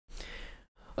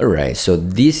Alright, so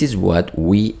this is what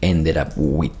we ended up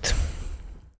with.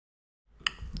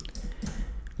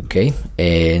 Okay,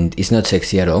 and it's not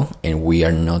sexy at all, and we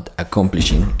are not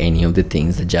accomplishing any of the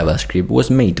things that JavaScript was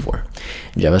made for.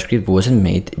 JavaScript wasn't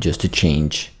made just to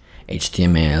change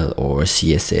HTML or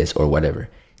CSS or whatever.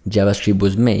 JavaScript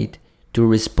was made to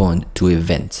respond to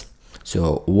events.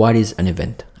 So what is an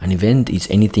event? An event is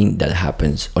anything that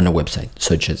happens on a website,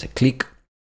 such as a click,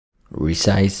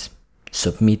 resize,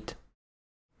 submit,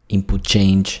 input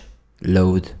change,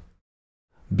 load,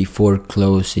 before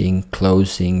closing,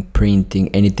 printing,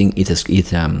 anything.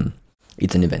 It's an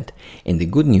event. And the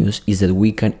good news is that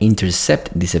we can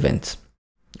intercept these events.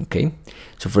 Okay,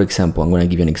 so for example, I'm going to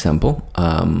give you an example.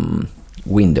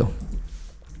 Window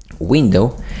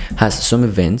has some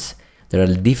events that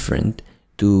are different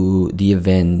to the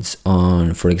events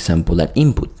on, for example, an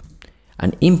input.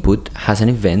 An input has an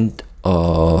event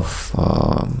of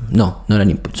no, not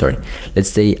an input, sorry, let's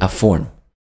say a form.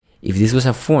 If this was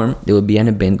a form, there will be an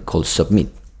event called submit,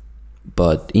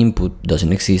 but input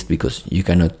doesn't exist because you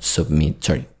cannot submit.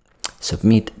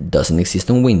 Submit doesn't exist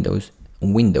on window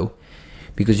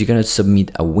because you cannot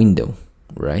submit a window,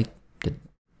 right? That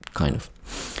kind of.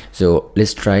 So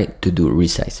let's try to do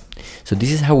resize. So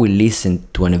this is how we listen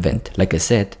to an event. Like I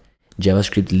said,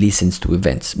 JavaScript listens to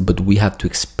events, but we have to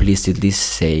explicitly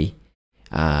say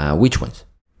which ones,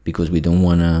 because we don't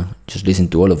want to just listen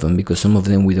to all of them, because some of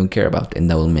them we don't care about, and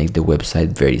that will make the website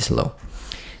very slow.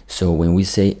 So when we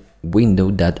say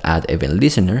window.add event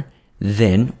listener,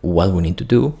 then what we need to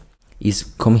do is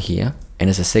come here, and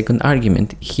as a second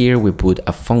argument here we put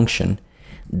a function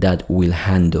that will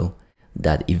handle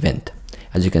that event.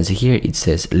 As you can see here, it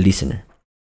says listener.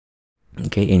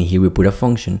 Okay, and here we put a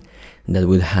function that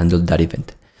will handle that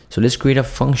event. So let's create a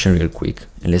function real quick,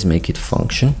 and let's make it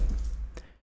function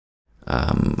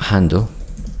handle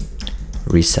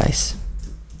resize.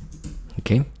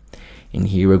 Okay, and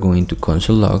here we're going to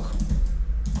console log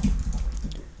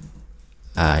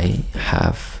I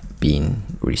have been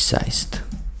resized.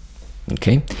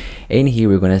 Okay, and here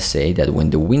we're going to say that when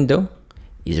the window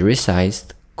is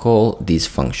resized, call this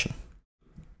function.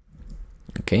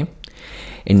 Okay,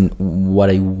 and what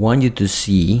I want you to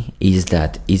see is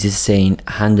that it is saying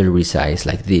handle resize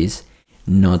like this,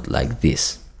 not like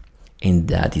this. And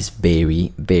that is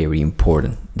very, very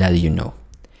important that you know.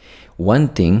 One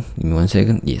thing, give me 1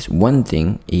 second. Yes, one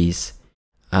thing is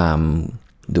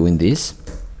doing this,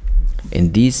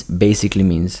 and this basically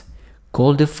means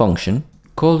call the function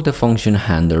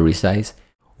handle resize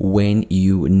when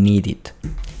you need it.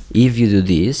 If you do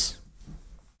this,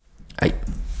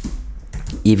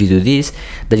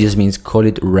 that just means call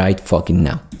it right fucking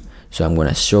now. So I'm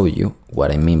gonna show you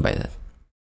what I mean by that.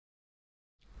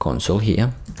 Console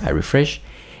here, I refresh,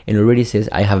 and already says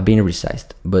I have been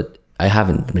resized, but I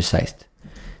haven't resized.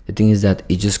 The thing is that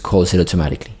it just calls it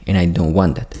automatically, and I don't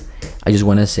want that. I just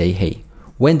want to say, hey,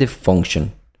 when the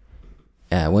function,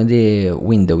 when the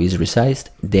window is resized,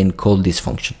 then call this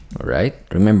function. All right,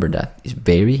 remember that. It's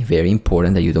very, very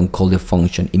important that you don't call the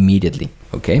function immediately.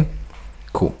 Okay,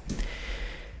 cool.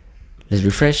 Let's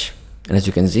refresh. And as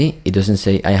you can see, it doesn't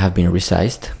say I have been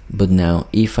resized, but now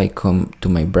if I come to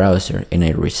my browser and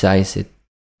I resize it,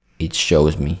 it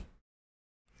shows me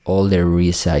all the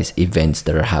resize events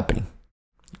that are happening.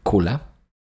 Cool, huh?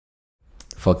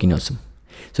 Fucking awesome.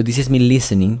 So this is me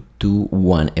listening to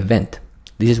one event.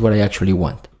 This is what I actually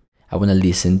want. I want to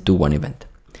listen to one event.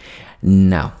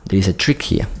 Now, there is a trick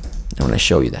here. I want to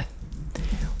show you that.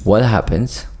 What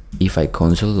happens if I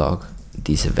console log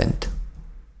this event?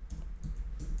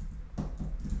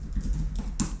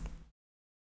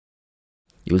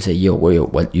 You will say, yo,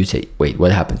 what you say? Wait,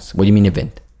 what happens? What do you mean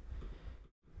event?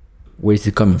 Where is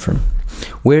it coming from?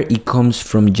 Where it comes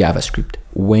from JavaScript.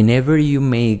 Whenever you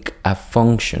make a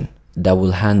function that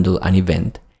will handle an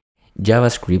event,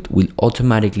 JavaScript will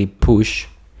automatically push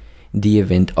the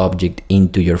event object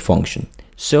into your function.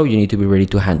 So you need to be ready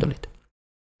to handle it.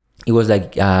 It was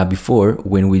like before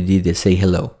when we did the say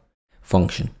hello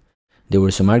function. There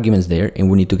were some arguments there, and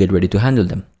we need to get ready to handle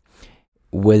them.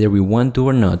 Whether we want to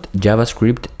or not,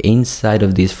 JavaScript inside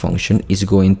of this function is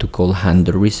going to call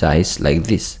handle resize like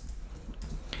this.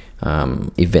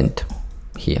 Event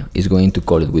here is going to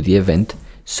call it with the event.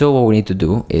 So what we need to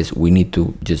do is we need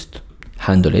to just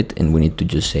handle it, and we need to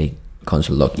just say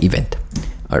console log event.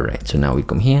 All right, so now we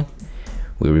come here,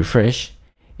 we refresh,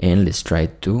 and let's try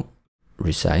to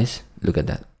resize. Look at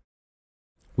that.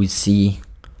 We see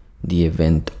the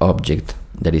event object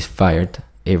that is fired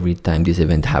every time this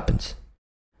event happens.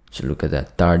 So look at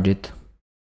that. Target,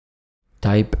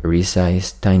 type,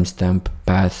 resize, timestamp,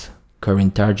 path,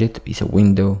 current target is a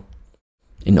window,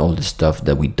 and all the stuff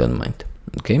that we don't mind.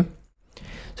 okay?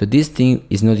 So this thing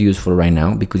is not useful right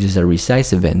now because it's a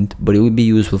resize event, but it will be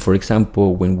useful, for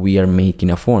example, when we are making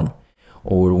a form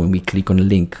or when we click on a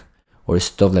link or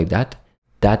stuff like that.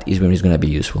 That is when it's going to be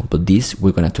useful, but this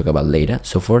we're going to talk about later.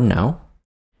 So for now,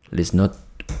 let's not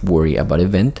worry about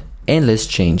event and let's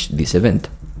change this event.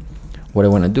 What I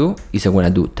want to do is I want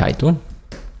to do title,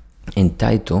 and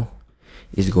title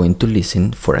is going to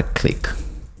listen for a click.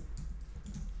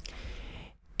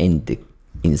 And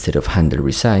instead of handle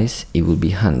resize, it will be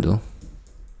handle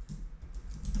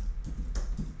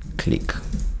click.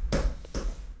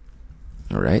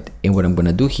 All right, and what I'm going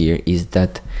to do here is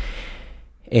that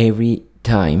every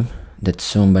time that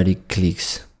somebody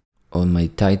clicks on my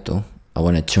title, I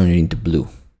want to turn it into blue.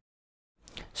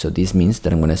 So this means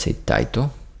that I'm going to say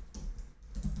title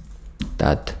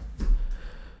that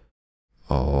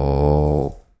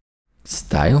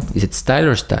style, is it style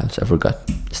or styles? I forgot.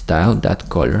 Style that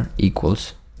color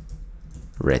equals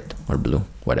red or blue,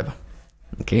 whatever.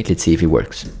 Okay, let's see if it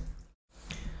works.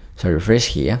 So I refresh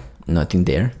here, nothing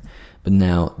there, but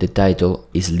now the title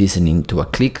is listening to a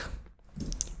click.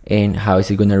 And how is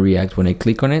it going to react when I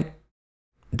click on it?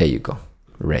 There you go,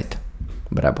 red.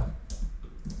 Bravo.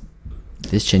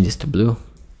 This changes to blue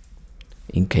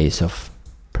in case of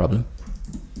problem.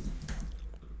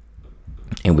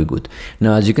 And we're good.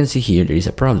 Now, as you can see here, there is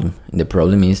a problem. And the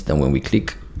problem is that when we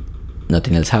click,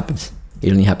 nothing else happens.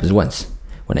 It only happens once.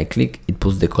 When I click, it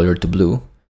pulls the color to blue,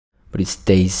 but it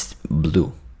stays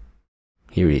blue.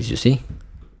 Here it is, you see?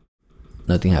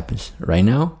 Nothing happens. Right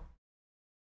now,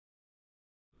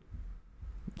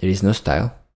 there is no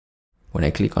style. When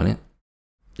I click on it,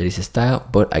 there is a style,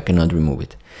 but I cannot remove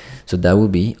it. So that will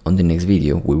be on the next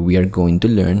video, where we are going to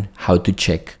learn how to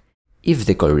check if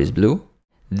the color is blue.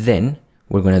 Then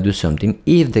we're going to do something.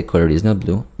 If the color is not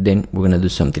blue, then we're going to do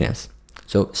something else.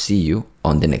 So see you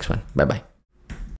on the next one. Bye bye.